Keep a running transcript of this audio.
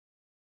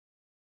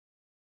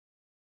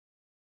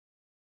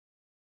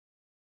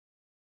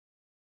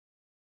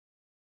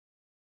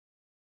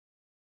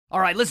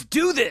Alright, let's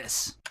do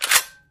this!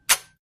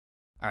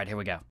 Alright, here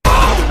we go. Boom,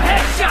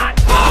 headshot,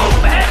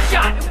 boom,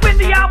 headshot. When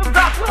the album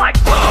drops, we're like,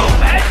 boom,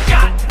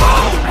 headshot,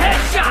 boom,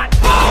 headshot,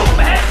 boom,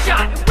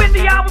 headshot. When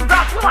the album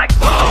drops, we're like,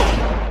 boom.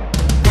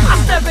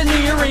 I step in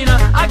the arena,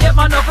 I get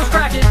my knuckles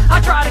cracking. I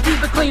try to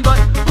keep it clean, but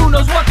who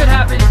knows what could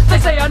happen. They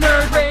say I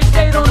nerd rage,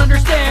 they don't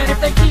understand. If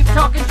they keep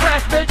talking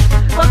trash, bitch.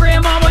 My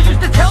grandmama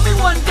used to tell me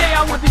one day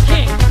I would be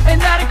king,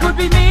 and that it could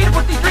be me to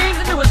put these dreams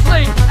into a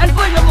sling and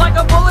fling them like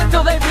a bullet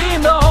till they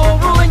beam the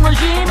whole ruling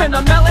regime. And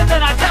I'm melon,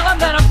 then I tell them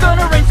that I'm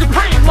gonna reign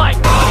supreme. Like,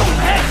 boom,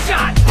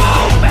 headshot,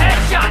 boom,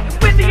 headshot.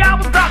 When the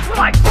album drops,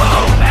 we're like,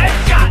 boom,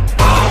 headshot,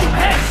 boom,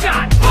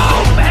 headshot,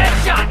 boom,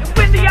 headshot.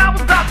 When the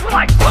album drops, we're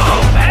like,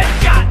 boom,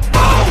 headshot,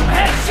 boom,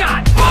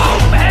 headshot,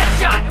 boom,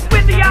 headshot.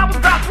 When the album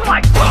drops, we're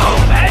like,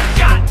 boom,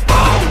 headshot,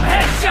 boom,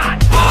 headshot,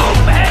 boom,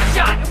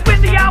 headshot.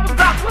 When the album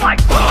drops, we're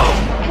like, boom.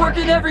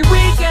 Working every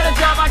week at a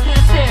job I can't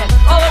stand.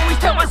 I'll always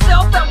tell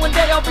myself that one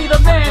day I'll be the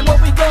man.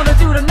 What we gonna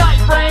do tonight,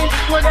 brain?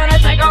 We're gonna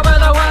take over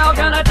the world,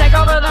 gonna take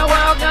over the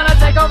world, gonna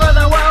take over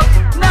the world.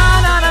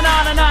 Nah, nah, nah,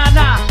 nah, nah, nah,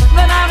 nah.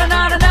 Nah, nah, nah,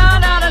 nah, nah,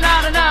 nah, nah,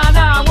 nah, nah,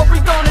 nah. What we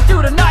gonna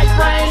do tonight,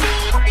 brain?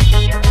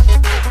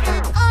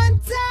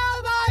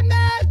 Until I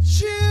met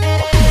you.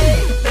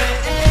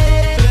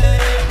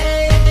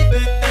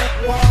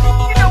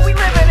 You know we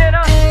living in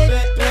a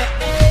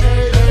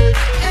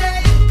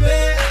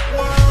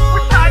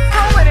we're side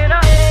throwing it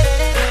up.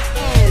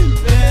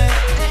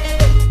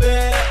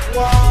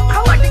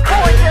 Collecting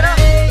coins in a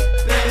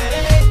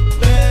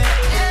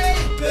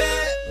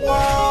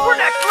we're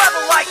next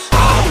level like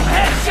boom,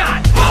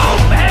 headshot,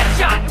 boom,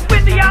 headshot.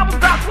 When the album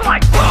drops, we're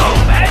like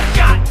boom,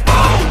 headshot,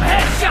 boom,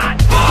 headshot,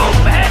 boom,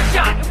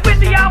 headshot. When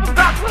the album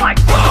drops, we're like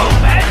boom,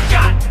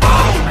 headshot,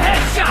 boom,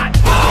 headshot,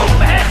 boom,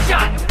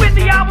 headshot. When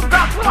the album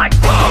drops, we're like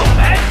boom,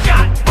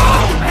 headshot,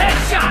 boom,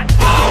 headshot,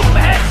 boom,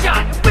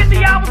 headshot. When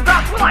the album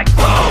drops, we're like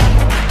boom.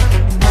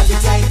 Every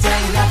day,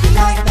 every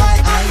night,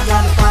 I ain't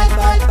gonna fight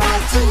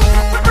to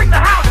it. Bring the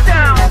house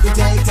down. Every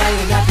day,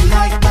 every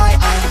night, I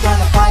ain't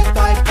gonna fight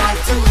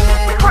to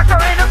it. Crush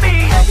our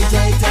enemies. Every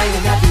day,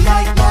 every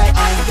night, I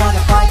ain't gonna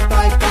fight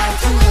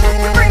to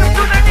it. Bring them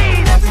to their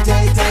knees. Every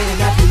day,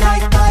 every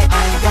night,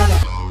 I ain't gonna.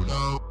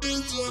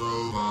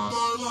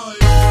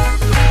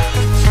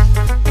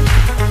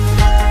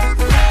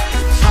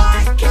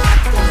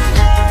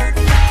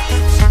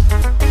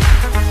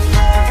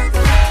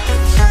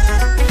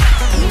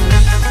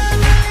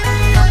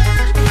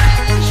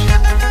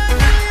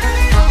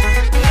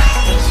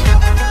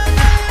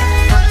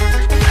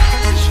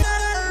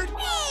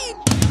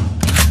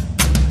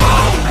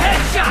 Boom,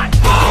 headshot,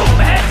 boom,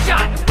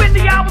 headshot. When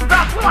the album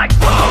drops, we're like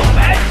boom,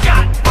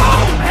 headshot,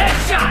 boom,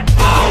 headshot,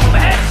 boom,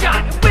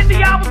 headshot. When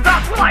the album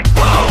drops, we're like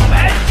boom,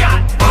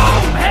 headshot,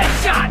 boom,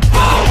 headshot,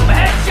 boom,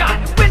 headshot.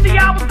 When the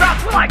album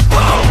drops, we're like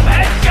boom,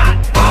 headshot,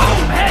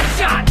 boom,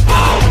 headshot,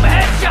 boom,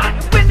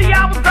 headshot. When the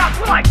album drops,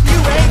 we're like You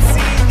ain't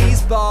seen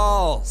these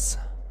balls.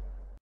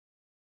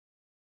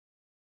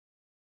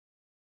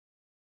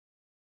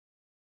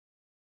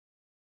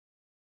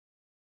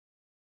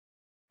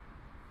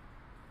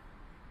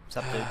 What's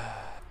up, dude?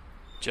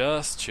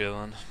 Just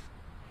chillin'.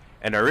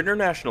 And our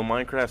international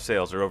Minecraft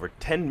sales are over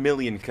 10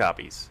 million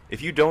copies.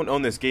 If you don't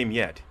own this game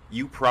yet,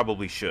 you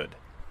probably should.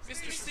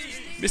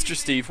 Mr.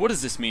 Steve, what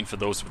does this mean for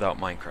those without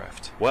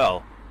Minecraft?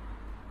 Well,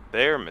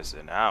 they're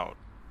missing out.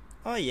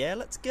 Oh yeah,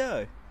 let's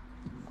go.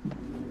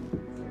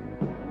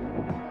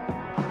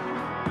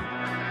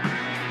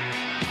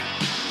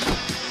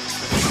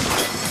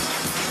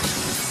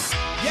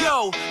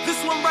 Yo,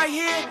 this one right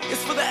here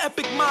is for the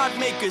epic mod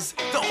makers,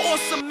 the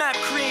awesome map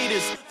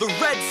creators, the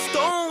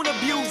redstone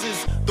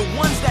abusers, the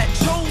ones that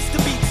chose to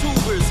be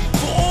tubers,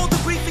 for all the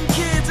griefing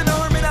kids and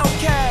hermit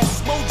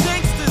outcasts,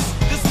 Mojangsters,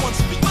 this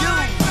one's for you.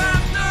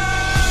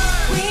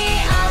 We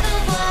are the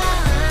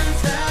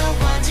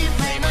ones who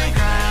play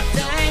Minecraft.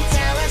 Don't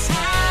tell us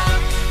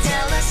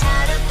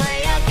how to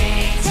play our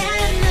game.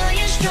 10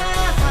 million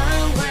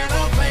strong, we're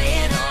all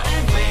playing our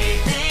own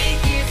way.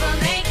 Thank you for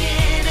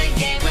making a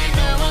game where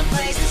no one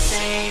plays the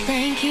same.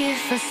 Thank you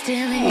for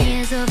stealing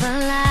years of our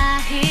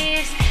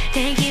lives.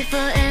 Thank you for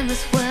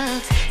endless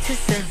worlds to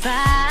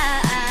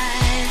survive.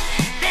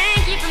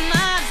 Thank you for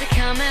mobs that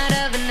come out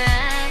of the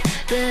night,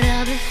 but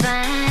I'll be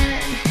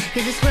fine,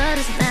 'cause this world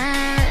is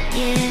mine,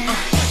 yeah.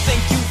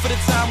 Thank you for the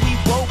time we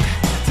woke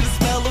to the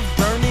smell of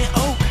burning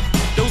oak.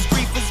 Those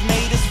griefers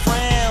made us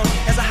frown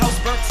as a house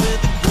burnt to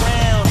the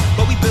ground,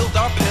 but we built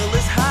our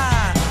pillars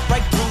high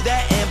right through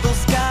that anvil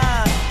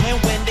sky. And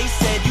when they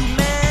said you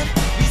man,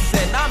 we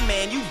said nah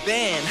man, you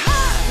banned.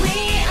 We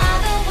are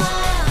the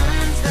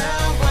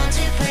ones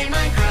who play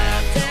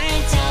Minecraft.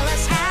 Don't tell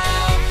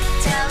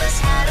us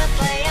how to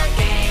play our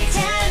game.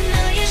 10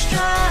 million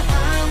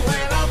strong,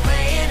 we're all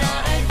playing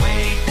our own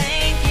way.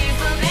 Thank you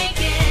for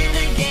making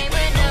a game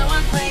where no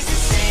one plays the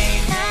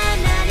same. Na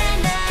na na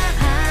na,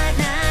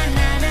 na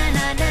na na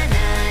na na na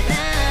na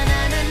na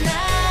na na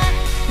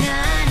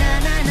na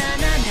na na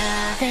na na.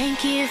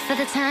 Thank you for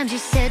the times you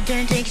said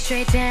don't dig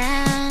straight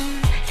down.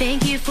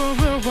 Thank you for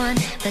rule one,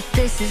 but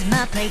this is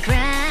my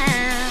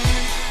playground.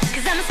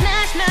 'Cause I'm a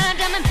smash mouth.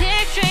 coming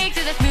pick straight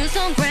to the smooth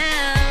stone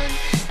ground.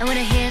 And when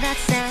I hear that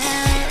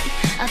sound,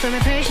 I throw my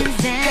Persians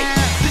down.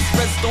 This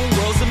redstone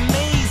world's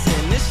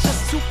amazing. It's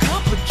just too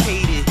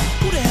complicated.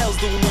 Who the hell's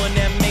the one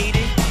that made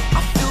it?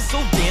 I feel so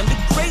damn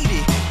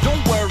degraded.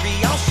 Don't worry,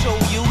 I'll show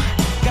you.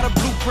 Got a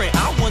blueprint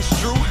I once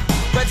drew.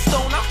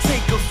 Redstone, I'll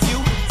take a few.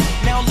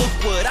 Now look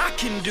what I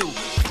can do.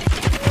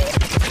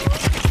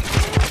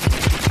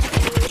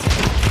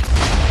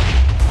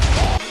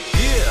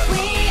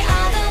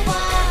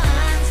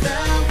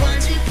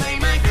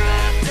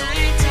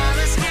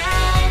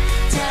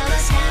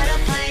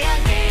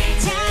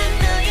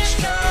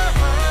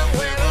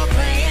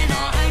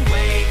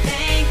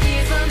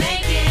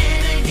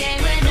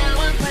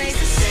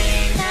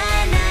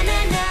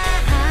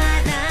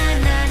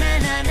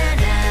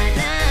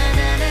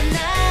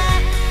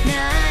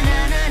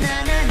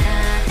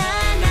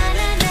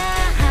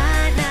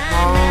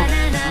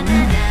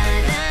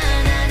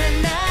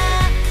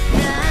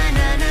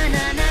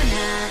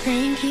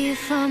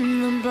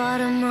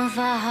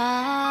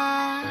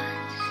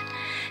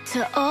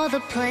 To all the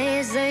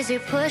players, those who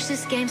push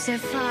this game so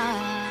far.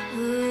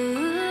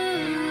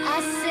 Ooh,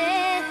 I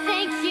said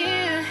thank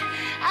you.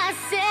 I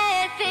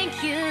said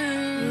thank you.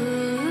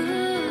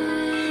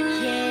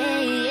 Ooh, yeah,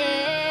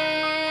 yeah.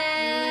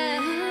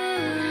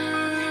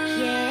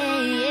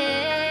 Yeah,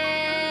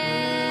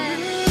 yeah.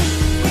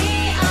 We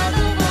are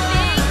the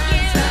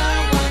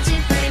ones who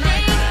play my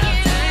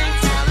craft.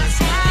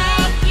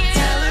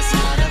 Tell us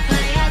how to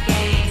play our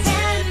game.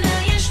 10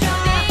 million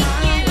strong,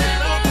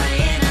 we're all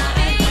playing our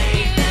own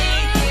way.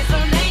 Thank you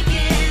for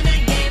making a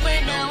game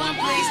where no one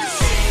plays the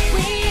same.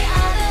 We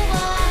are the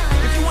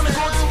ones. If you wanna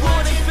go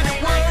explore the infinite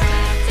world,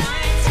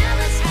 Tell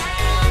us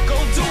how. go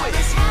do Tell it.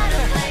 us how to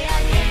play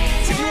our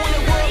game. If you want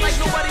a world like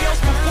nobody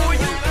else before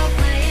you, We're all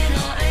playing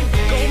our own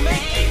way. go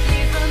make it. Thank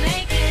you for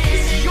making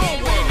It's a your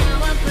game where world. no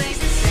one plays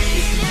the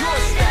same. It's your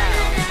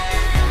style.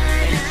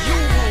 And you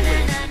rule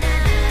it.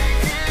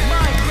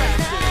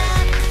 Minecrafters.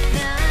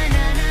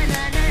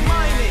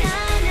 Mine it.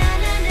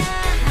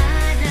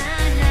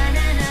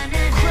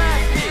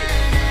 Craft it.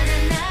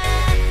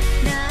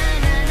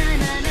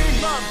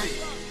 Love it.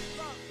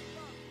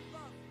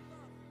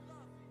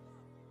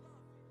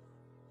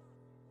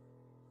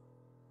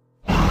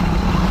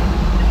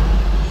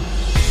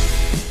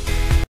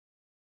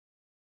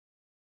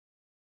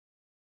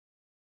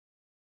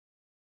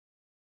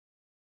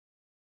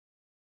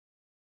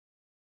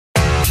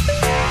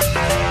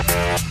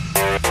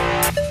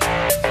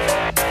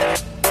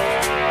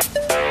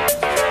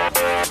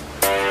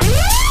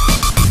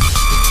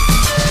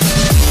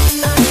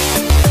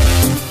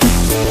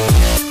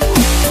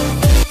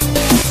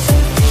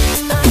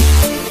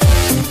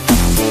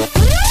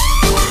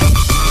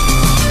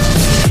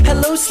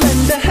 Hello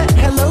Slender,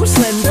 hello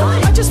Slender.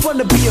 I just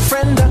wanna be a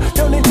friend.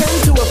 Don't intend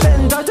to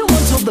offend. I don't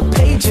want all the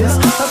pages.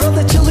 I'd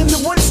rather chill in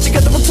the woods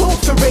together. We'll talk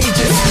for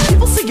ages.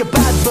 People say you're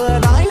bad,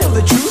 but I know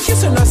the truth. You're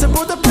so nice. I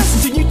brought a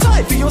present and you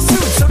tie for your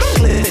suit. So don't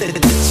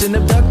glitch and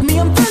abduct me.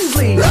 I'm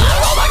friendly.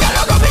 Oh my God,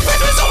 I'll go be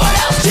friends with someone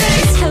else.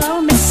 Jeez. Hello,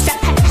 Mr.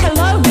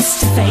 Hello,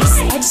 Mr. Face.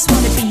 I just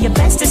wanna be your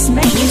bestest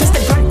mate. You're just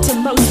a grunt to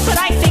most, but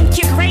I think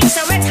you're great.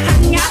 So let's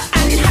hang out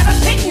and have a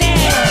picnic.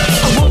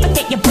 I won't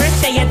forget your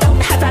birthday. I don't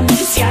have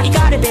amnesia. You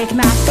got a big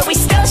mouth, but we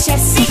still share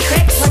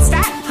secrets. What's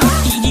that?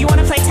 You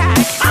wanna play tag?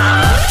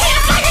 Oh,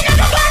 can't find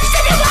another box to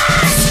be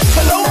lost.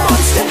 Hello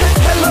monster,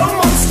 hello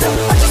monster.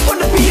 I just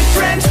wanna be a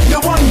friend. No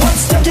one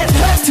wants to get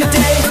hurt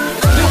today.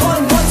 No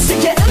one wants to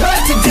get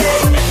hurt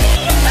today.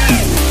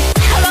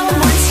 Hello,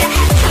 monster.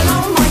 Hello,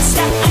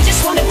 monster. I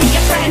just wanna be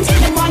your friend.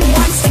 No one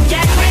wants to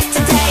get hurt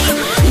today.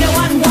 No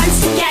one wants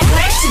to get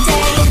hurt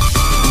today.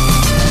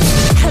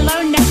 Hello,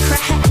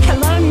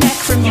 hello,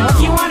 Necromule. If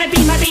you wanna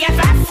be my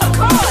BFF, of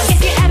course. If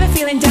you're ever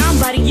feeling down,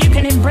 buddy, you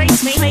can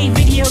embrace me. Play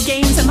video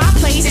games at my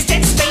place. It's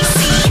dead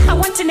spacey. I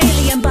want an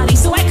alien buddy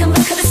so I can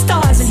look at the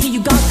stars and hear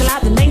you goggle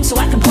out the names so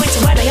I can point to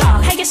where they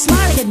are. Hey, you're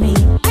smiling at me.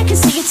 I can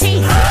see your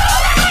teeth.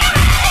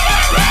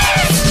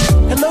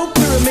 Hello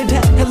pyramid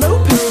head, hello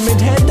pyramid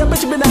head. I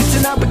bet you've been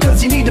acting out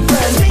because you need a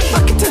friend.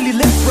 I can tell you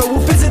let's roll,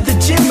 we'll visit the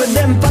gym and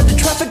then by the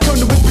traffic cone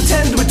we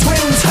pretend we're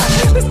twins.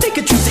 Let's take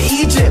a trip to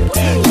Egypt.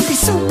 You'll be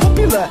so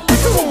popular,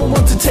 everyone will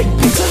want to take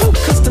pics. I hope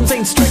customs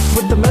ain't strict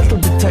with the metal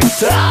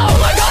detector. Oh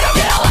my God, I'm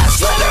getting last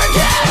Slender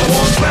again. I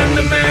want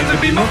Slender Man to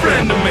be my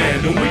friend of man,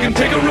 and we can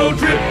take a road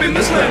trip in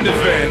the Slender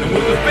Van. And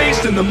with the face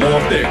and the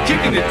morph, they're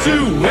kicking it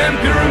too. And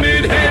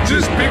Pyramid Head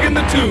just picking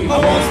the tune. I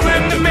want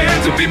Slender Man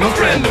to be my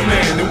friend of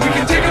man, and we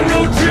can take a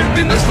road trip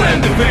in the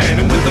Slender Van.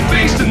 And with the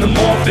face and the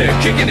morph, they're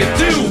kicking it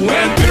too.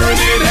 And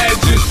Pyramid Head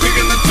just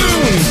picking the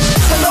tune.